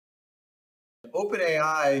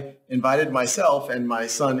OpenAI invited myself and my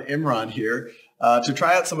son Imran here to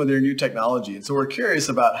try out some of their new technology. And so we're curious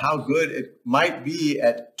about how good it might be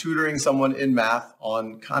at tutoring someone in math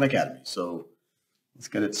on Khan Academy. So let's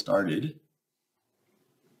get it started.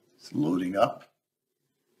 It's loading up.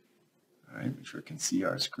 All right, make sure it can see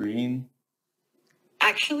our screen.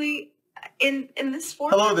 Actually, in this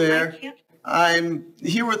format, hello there. I'm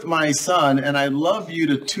here with my son, and I'd love you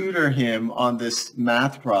to tutor him on this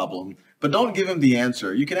math problem, but don't give him the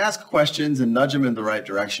answer. You can ask questions and nudge him in the right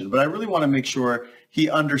direction, but I really want to make sure he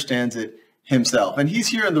understands it himself. And he's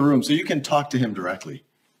here in the room, so you can talk to him directly.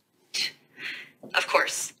 Of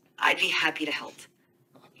course, I'd be happy to help.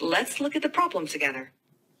 Let's look at the problem together.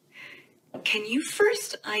 Can you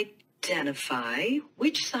first identify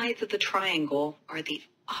which sides of the triangle are the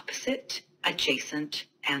opposite, adjacent,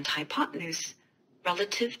 and hypotenuse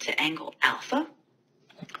relative to angle alpha?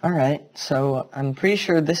 All right, so I'm pretty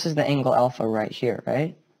sure this is the angle alpha right here,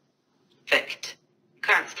 right? Perfect.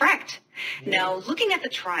 That's correct. Now, looking at the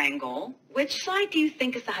triangle, which side do you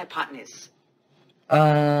think is the hypotenuse?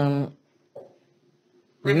 Remember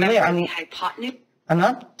the hypotenuse? I'm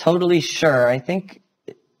not totally sure. I think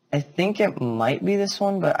it might be this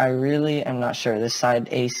one, but I really am not sure. This side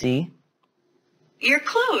AC? You're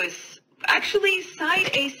close. Actually,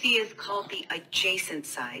 side AC is called the adjacent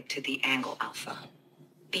side to the angle alpha.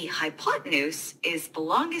 The hypotenuse is the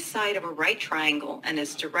longest side of a right triangle and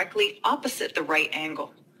is directly opposite the right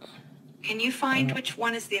angle. Can you find which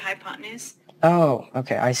one is the hypotenuse? Oh,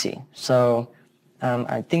 okay, I see. So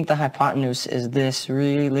I think the hypotenuse is this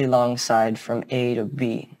really long side from A to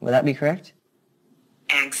B. Would that be correct?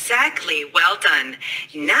 Exactly. Well done.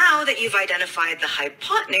 Now that you've identified the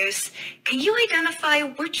hypotenuse, can you identify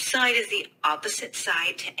which side is the opposite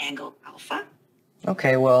side to angle alpha?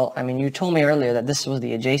 Okay, well, I mean, you told me earlier that this was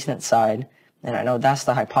the adjacent side, and I know that's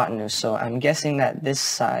the hypotenuse, so I'm guessing that this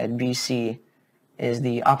side, BC, is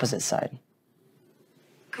the opposite side.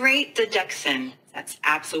 Great deduction. That's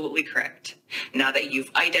absolutely correct. Now that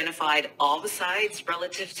you've identified all the sides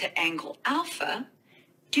relative to angle alpha,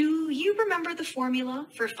 do you remember the formula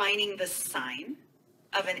for finding the sine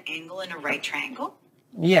of an angle in a right triangle?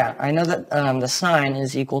 Yeah, I know that the sine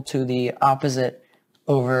is equal to the opposite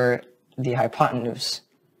over the hypotenuse.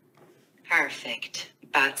 Perfect.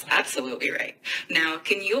 That's absolutely right. Now,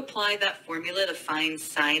 can you apply that formula to find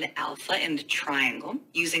sine alpha in the triangle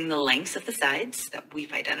using the lengths of the sides that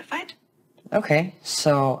we've identified? Okay,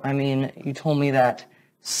 so, I mean, you told me that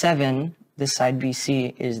 7, this side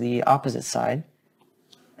BC, is the opposite side.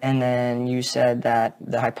 And then you said that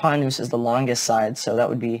the hypotenuse is the longest side, so that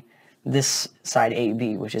would be this side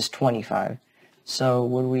AB, which is 25. So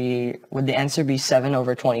would the answer be 7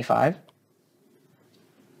 over 25?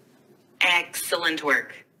 Excellent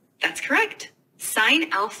work. That's correct. Sine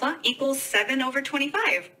alpha equals 7 over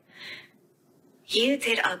 25. You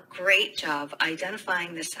did a great job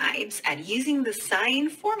identifying the sides and using the sine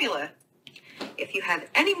formula. If you have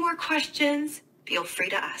any more questions, feel free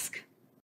to ask.